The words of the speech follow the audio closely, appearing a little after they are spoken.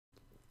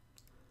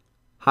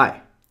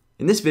Hi,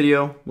 in this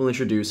video we'll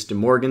introduce De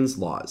Morgan's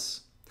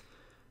laws.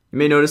 You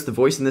may notice the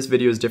voice in this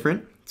video is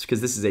different. It's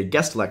because this is a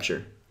guest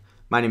lecture.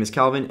 My name is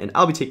Calvin and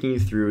I'll be taking you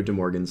through De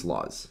Morgan's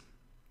laws.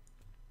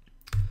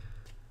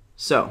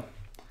 So,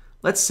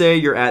 let's say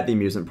you're at the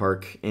amusement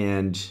park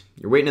and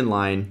you're waiting in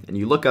line and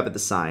you look up at the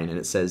sign and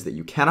it says that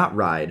you cannot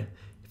ride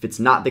if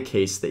it's not the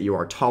case that you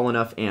are tall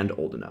enough and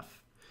old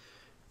enough.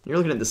 You're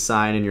looking at the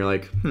sign and you're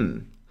like,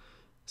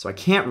 so I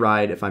can't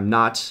ride if I'm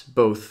not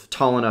both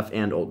tall enough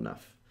and old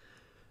enough.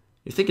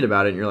 You're thinking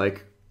about it and you're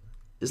like,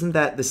 isn't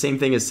that the same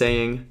thing as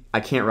saying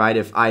I can't ride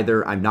if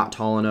either I'm not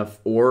tall enough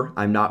or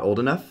I'm not old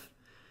enough?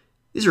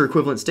 These are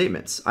equivalent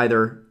statements.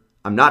 Either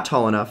I'm not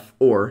tall enough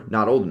or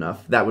not old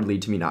enough. That would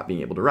lead to me not being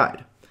able to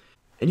ride.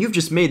 And you've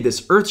just made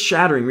this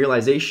earth-shattering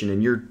realization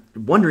and you're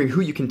wondering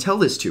who you can tell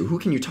this to. Who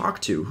can you talk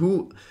to?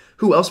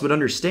 Who else would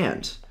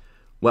understand?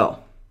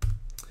 Well,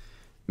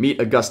 meet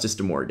Augustus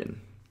De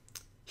Morgan.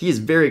 He is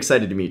very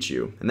excited to meet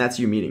you, and that's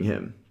you meeting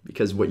him,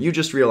 because what you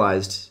just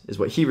realized is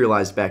what he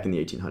realized back in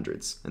the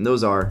 1800s, and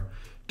those are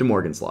De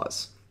Morgan's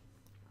laws.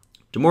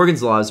 De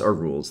Morgan's laws are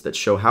rules that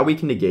show how we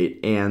can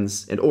negate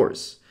ands and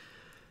ors.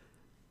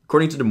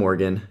 According to De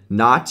Morgan,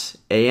 not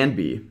A and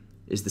B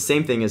is the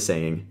same thing as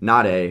saying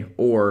not A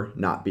or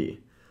not B.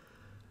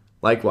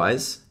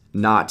 Likewise,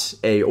 not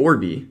A or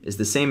B is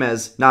the same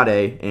as not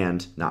A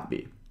and not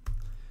B.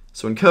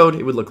 So in code,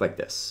 it would look like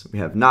this. We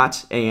have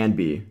not A and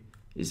B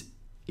is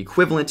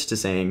equivalent to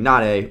saying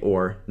not A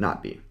or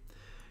not B.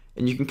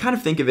 And you can kind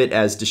of think of it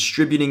as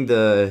distributing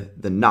the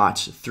not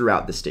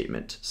throughout the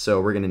statement. So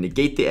we're going to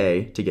negate the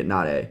A to get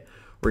not A.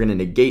 We're going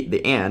to negate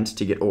the and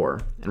to get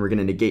or. And we're going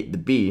to negate the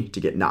B to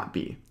get not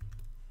B.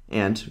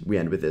 And we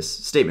end with this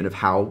statement of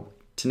how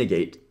to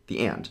negate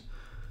the and.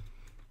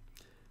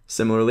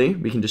 Similarly,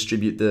 we can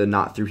distribute the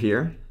not through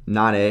here.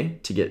 Not A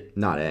to get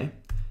not A.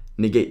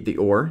 Negate the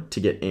or to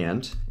get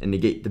and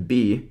negate the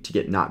B to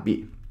get not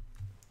B.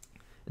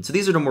 And so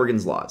these are De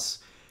Morgan's laws.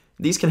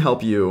 These can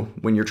help you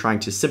when you're trying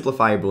to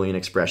simplify a Boolean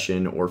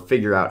expression or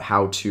figure out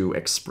how to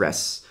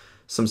express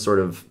some sort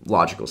of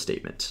logical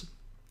statement.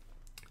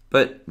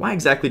 But why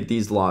exactly do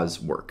these laws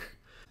work?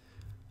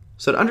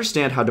 So to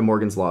understand how De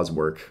Morgan's laws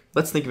work,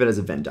 let's think of it as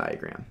a Venn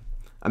diagram.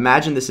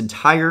 Imagine this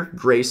entire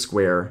gray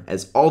square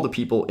as all the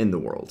people in the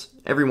world,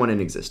 everyone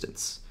in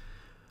existence.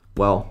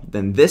 Well,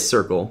 then this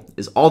circle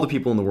is all the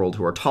people in the world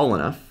who are tall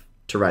enough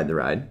to ride the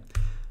ride.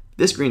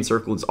 This green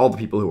circle is all the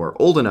people who are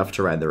old enough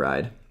to ride the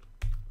ride.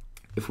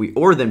 If we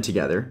OR them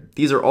together,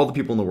 these are all the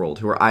people in the world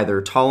who are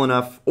either tall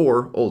enough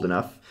or old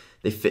enough.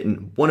 They fit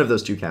in one of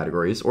those two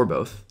categories, or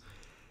both.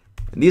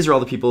 And these are all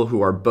the people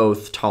who are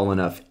both tall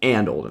enough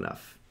and old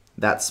enough.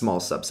 That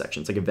small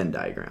subsection, it's like a Venn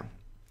diagram.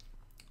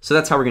 So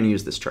that's how we're going to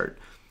use this chart.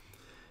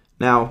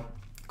 Now,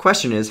 the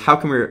question is, how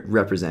can we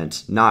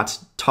represent not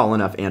tall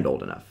enough and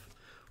old enough?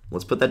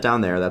 Let's put that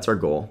down there, that's our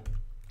goal.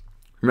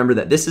 Remember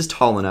that this is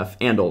tall enough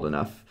and old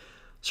enough.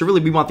 So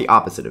really, we want the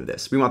opposite of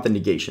this. We want the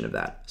negation of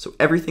that. So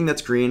everything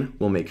that's green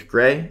will make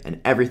gray,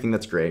 and everything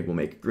that's gray will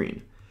make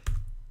green.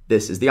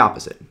 This is the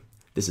opposite.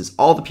 This is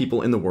all the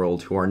people in the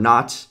world who are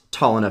not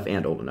tall enough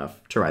and old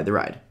enough to ride the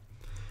ride.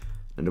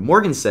 And De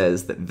Morgan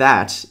says that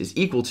that is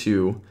equal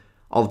to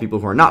all the people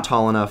who are not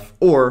tall enough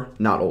or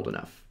not old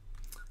enough.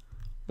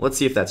 Let's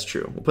see if that's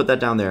true. We'll put that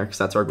down there because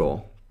that's our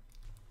goal.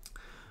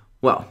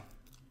 Well,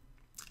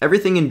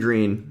 everything in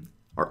green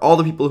are all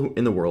the people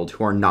in the world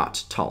who are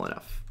not tall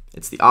enough.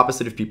 It's the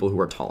opposite of people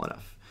who are tall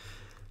enough.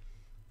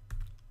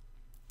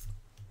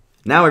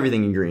 Now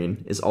everything in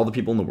green is all the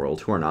people in the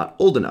world who are not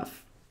old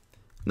enough.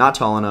 Not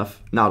tall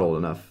enough, not old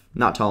enough,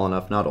 not tall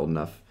enough, not old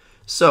enough.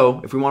 So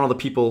if we want all the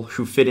people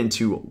who fit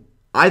into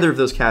either of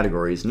those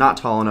categories, not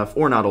tall enough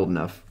or not old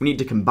enough, we need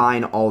to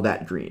combine all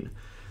that green.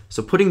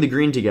 So putting the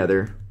green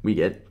together, we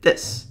get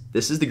this.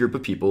 This is the group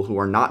of people who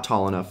are not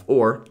tall enough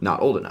or not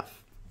old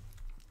enough.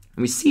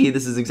 And we see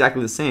this is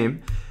exactly the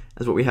same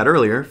as what we had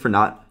earlier for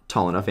not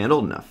tall enough and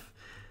old enough.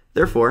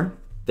 Therefore,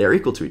 they are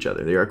equal to each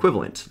other. They are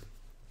equivalent.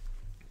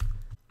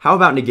 How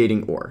about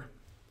negating or?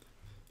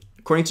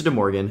 According to De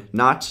Morgan,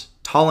 not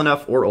tall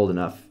enough or old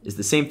enough is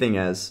the same thing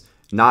as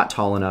not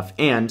tall enough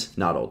and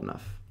not old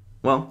enough.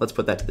 Well, let's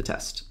put that to the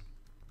test.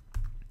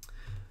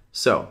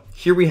 So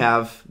here we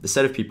have the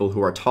set of people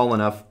who are tall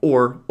enough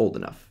or old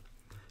enough.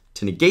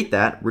 To negate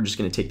that, we're just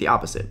going to take the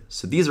opposite.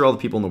 So these are all the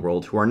people in the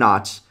world who are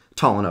not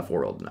tall enough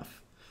or old enough.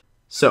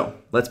 So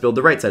let's build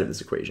the right side of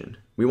this equation.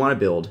 We want to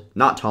build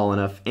not tall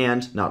enough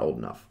and not old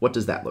enough. What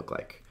does that look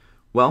like?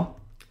 Well,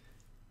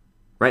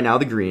 right now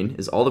the green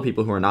is all the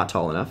people who are not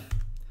tall enough,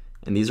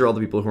 and these are all the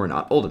people who are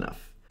not old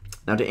enough.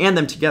 Now to AND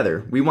them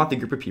together, we want the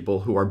group of people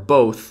who are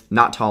both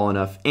not tall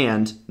enough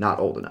and not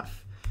old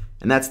enough.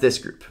 And that's this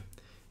group.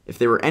 If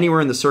they were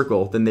anywhere in the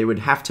circle, then they would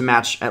have to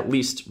match at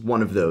least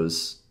one of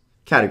those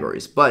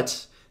categories,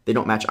 but they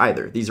don't match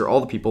either. These are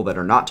all the people that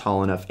are not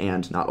tall enough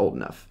and not old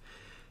enough.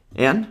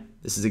 And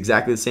this is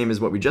exactly the same as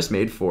what we just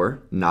made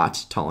for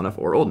not tall enough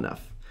or old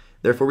enough.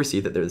 Therefore, we see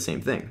that they're the same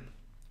thing.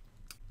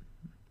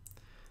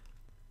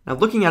 Now,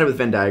 looking at it with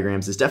Venn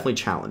diagrams is definitely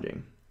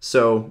challenging.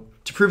 So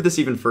to prove this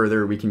even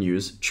further, we can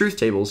use truth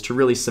tables to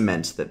really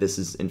cement that this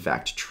is in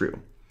fact true.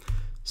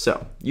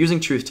 So, using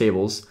truth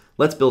tables,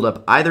 let's build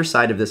up either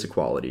side of this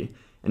equality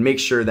and make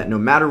sure that no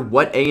matter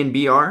what A and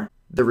B are,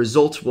 the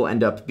result will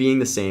end up being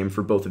the same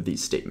for both of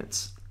these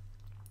statements.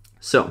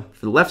 So,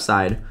 for the left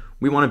side,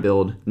 we want to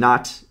build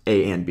not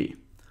A and B.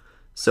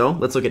 So,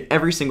 let's look at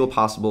every single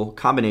possible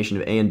combination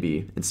of A and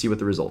B and see what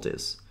the result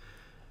is.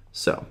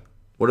 So,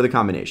 what are the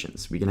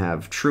combinations? We can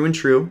have true and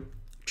true,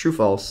 true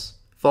false,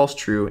 false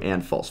true,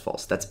 and false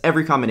false. That's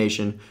every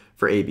combination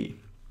for AB.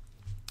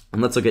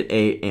 And let's look at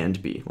A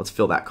and B. Let's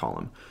fill that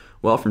column.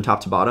 Well, from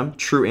top to bottom,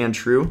 true and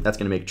true, that's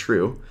going to make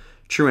true.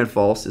 True and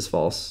false is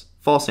false.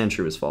 False and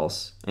true is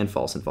false. And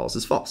false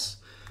is false.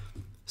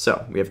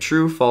 So we have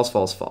true, false,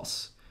 false,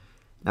 false.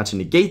 Now to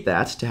negate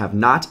that, to have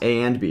not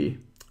A and B,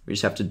 we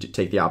just have to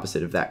take the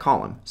opposite of that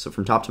column. So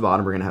from top to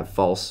bottom, we're going to have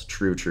false,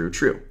 true, true,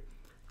 true.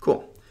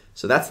 Cool.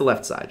 So that's the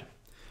left side.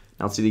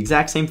 Now let's do the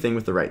exact same thing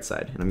with the right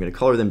side. And I'm going to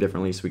color them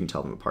differently so we can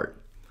tell them apart.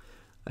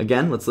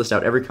 Again, let's list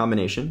out every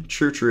combination.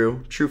 True,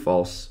 true, true,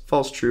 false,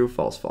 false, true,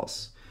 false,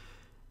 false.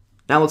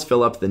 Now let's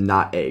fill up the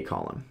not A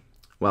column.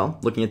 Well,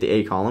 looking at the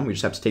A column, we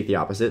just have to take the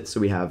opposite. So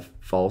we have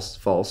false,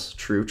 false,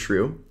 true,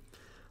 true.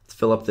 Let's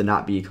fill up the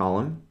not B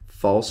column.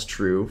 False,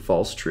 true,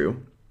 false,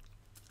 true.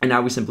 And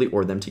now we simply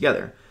OR them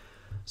together.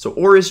 So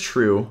OR is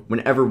true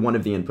whenever one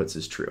of the inputs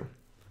is true.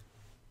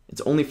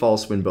 It's only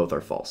false when both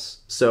are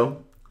false.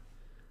 So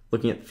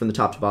looking at from the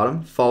top to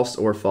bottom, false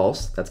or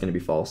false, that's going to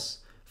be false.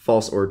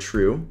 False or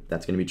true,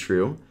 that's going to be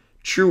true.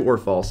 True or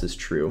false is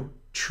true.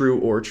 True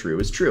or true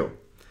is true.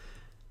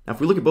 Now, if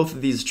we look at both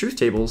of these truth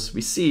tables, we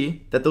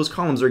see that those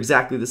columns are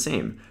exactly the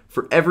same.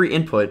 For every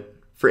input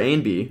for A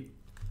and B,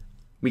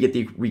 we get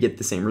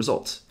the same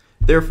result.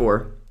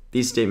 Therefore,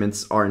 these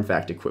statements are in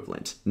fact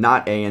equivalent.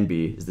 Not A and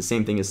B is the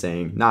same thing as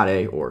saying not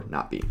A or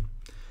not B.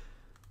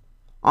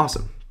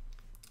 Awesome.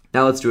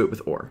 Now let's do it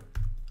with OR.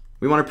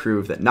 We want to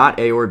prove that not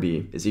A or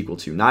B is equal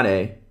to not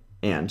A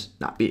and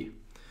not B.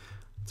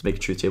 Let's make a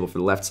truth table for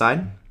the left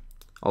side.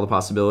 All the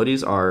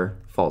possibilities are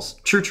false,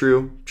 true,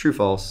 true, true,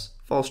 false,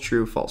 false,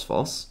 true, false,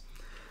 false.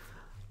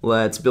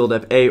 Let's build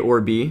up A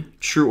or B,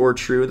 true or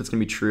true, that's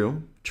going to be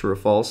true, true or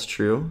false,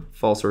 true,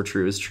 false or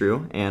true is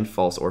true, and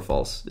false or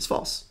false is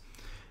false.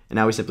 And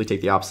now we simply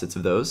take the opposites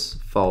of those,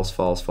 false,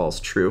 false,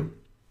 false, true.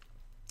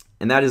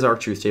 And that is our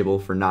truth table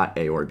for not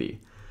A or B.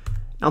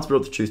 Now let's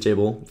build the truth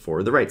table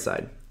for the right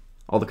side.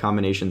 All the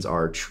combinations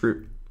are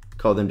true,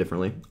 call them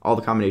differently. All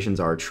the combinations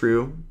are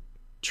true,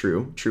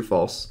 true, true,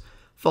 false,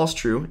 false,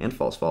 true, and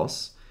false,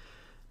 false.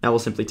 Now we'll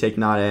simply take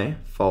not A,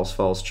 false,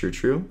 false, true,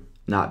 true,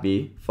 not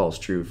B, false,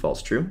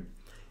 true,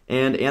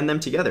 and them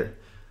together.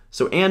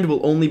 So and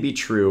will only be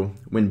true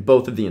when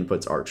both of the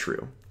inputs are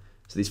true.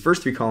 So these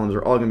first three columns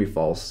are all going to be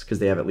false because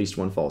they have at least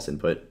one false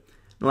input. And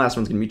the last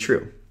one's going to be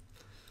true.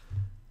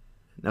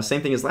 Now,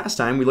 same thing as last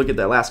time, we look at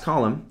that last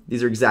column.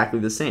 These are exactly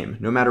the same.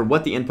 No matter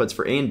what the inputs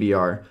for A and B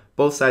are,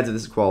 both sides of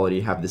this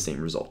equality have the same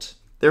result.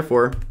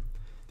 Therefore,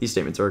 these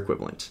statements are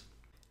equivalent.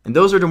 And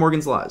those are De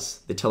Morgan's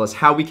laws. They tell us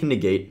how we can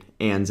negate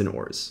ands and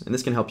ors. And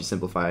this can help you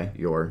simplify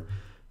your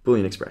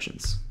Boolean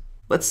expressions.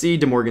 Let's see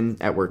De Morgan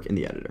at work in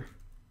the editor.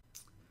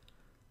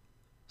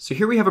 So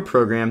here we have a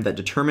program that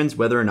determines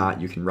whether or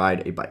not you can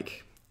ride a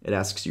bike. It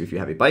asks you if you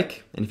have a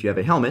bike and if you have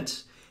a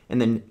helmet, and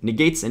then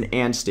negates an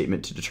and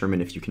statement to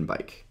determine if you can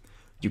bike.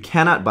 You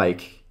cannot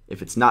bike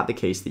if it's not the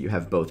case that you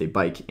have both a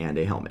bike and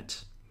a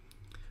helmet.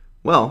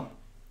 Well,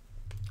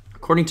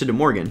 according to De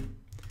Morgan,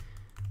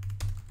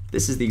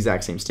 this is the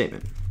exact same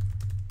statement.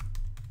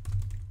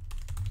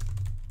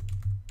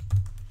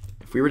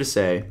 If we were to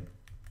say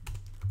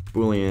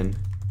Boolean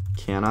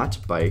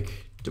cannot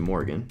bike De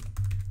Morgan,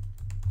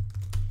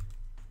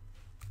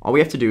 all we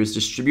have to do is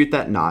distribute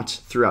that not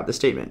throughout the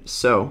statement.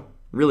 So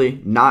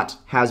really, not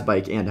has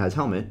bike and has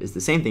helmet is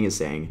the same thing as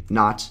saying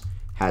not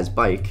has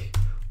bike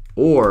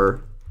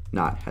or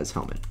not has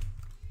helmet.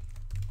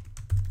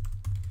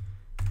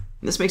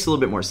 And this makes a little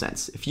bit more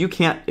sense. If you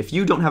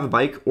don't have a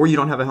bike or you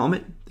don't have a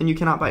helmet, then you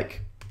cannot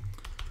bike.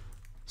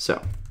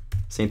 So,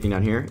 same thing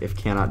down here. If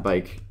cannot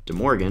bike De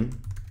Morgan,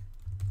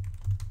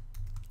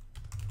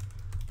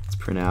 let's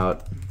print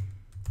out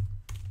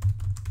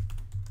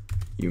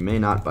you may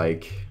not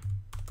bike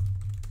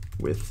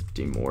with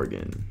De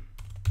Morgan.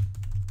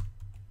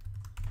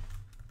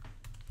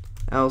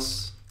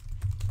 Else,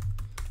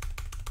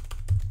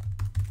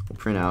 we'll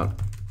print out,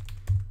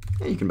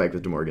 yeah, you can bike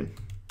with De Morgan.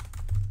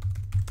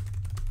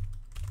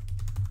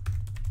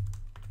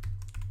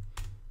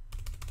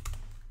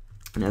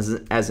 And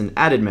as an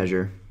added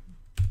measure,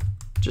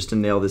 just to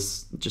nail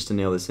this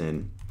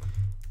in,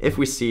 if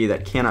we see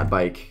that cannot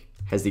bike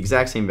has the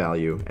exact same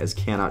value as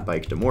cannot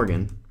bike De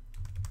Morgan,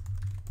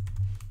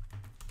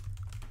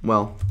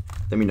 well,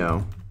 then we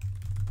know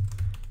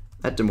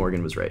that De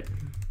Morgan was right.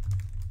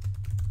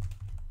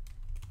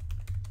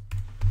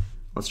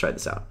 Let's try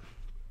this out.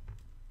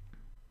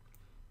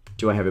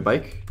 Do I have a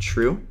bike?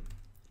 True.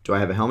 Do I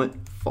have a helmet?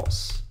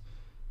 False.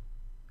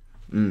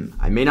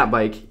 I may not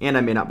bike, and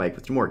I may not bike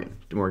with De Morgan.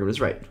 De Morgan was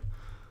right.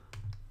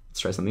 Let's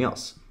try something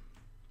else.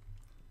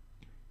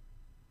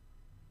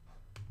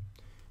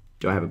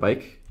 Do I have a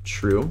bike?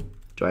 True.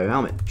 Do I have a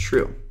helmet?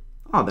 True.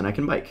 Oh, then I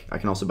can bike. I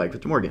can also bike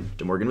with De Morgan.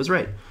 De Morgan was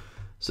right.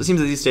 So it seems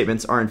that these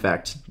statements are in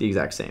fact the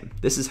exact same.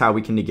 This is how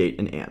we can negate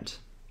an and.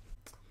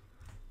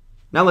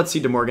 Now let's see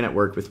De Morgan at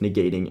work with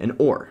negating an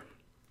or.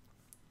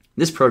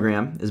 This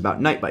program is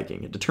about night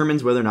biking. It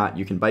determines whether or not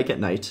you can bike at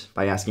night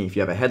by asking if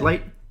you have a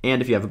headlight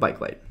and if you have a bike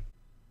light.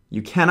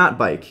 You cannot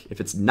bike if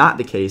it's not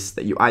the case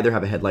that you either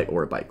have a headlight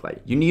or a bike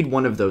light. You need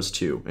one of those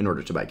two in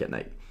order to bike at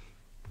night.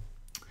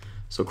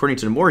 So according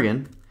to De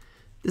Morgan,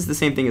 this is the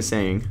same thing as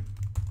saying,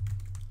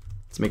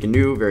 let's make a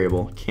new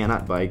variable,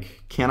 cannot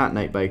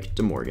night bike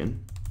De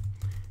Morgan.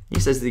 He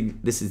says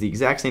this is the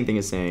exact same thing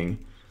as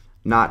saying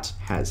not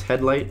has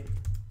headlight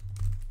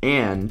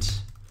and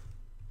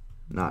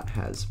not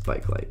has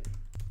bike light.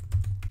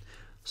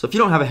 So if you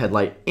don't have a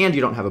headlight and you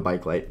don't have a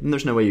bike light, then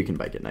there's no way you can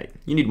bike at night.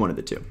 You need one of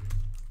the two.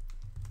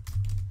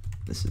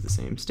 This is the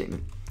same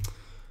statement.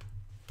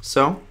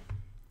 So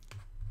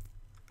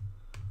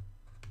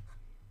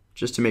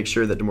just to make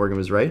sure that De Morgan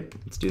was right,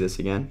 let's do this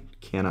again.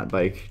 Cannot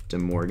bike De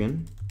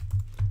Morgan.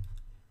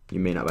 You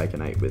may not bike at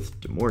night with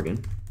De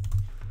Morgan.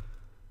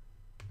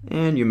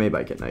 And you may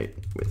bike at night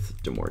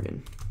with De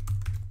Morgan.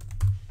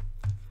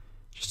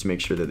 Just to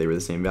make sure that they were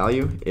the same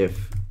value,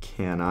 if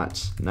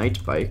cannot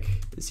night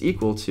bike is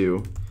equal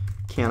to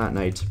cannot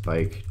night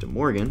bike De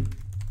Morgan,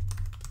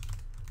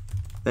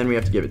 then we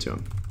have to give it to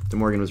him. De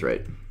Morgan was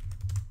right.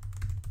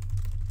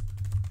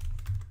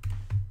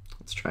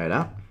 Let's try it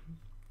out.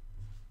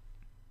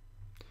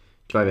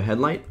 Do I have a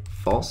headlight?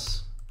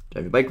 False. Do I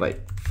have a bike light?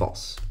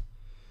 False.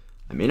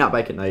 I may not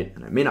bike at night,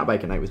 and I may not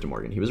bike at night with De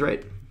Morgan. He was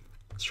right.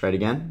 Let's try it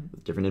again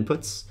with different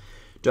inputs.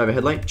 Do I have a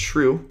headlight?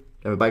 True.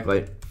 Do I have a bike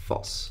light?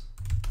 False.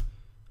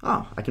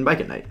 Oh, I can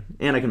bike at night,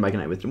 and I can bike at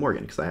night with De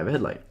Morgan because I have a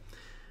headlight.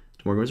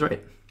 De Morgan was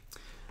right.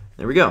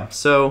 There we go.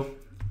 So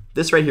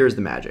this right here is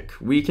the magic.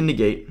 We can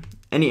negate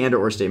any and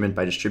or statement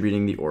by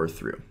distributing the or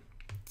through.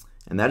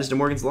 And that is De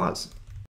Morgan's laws.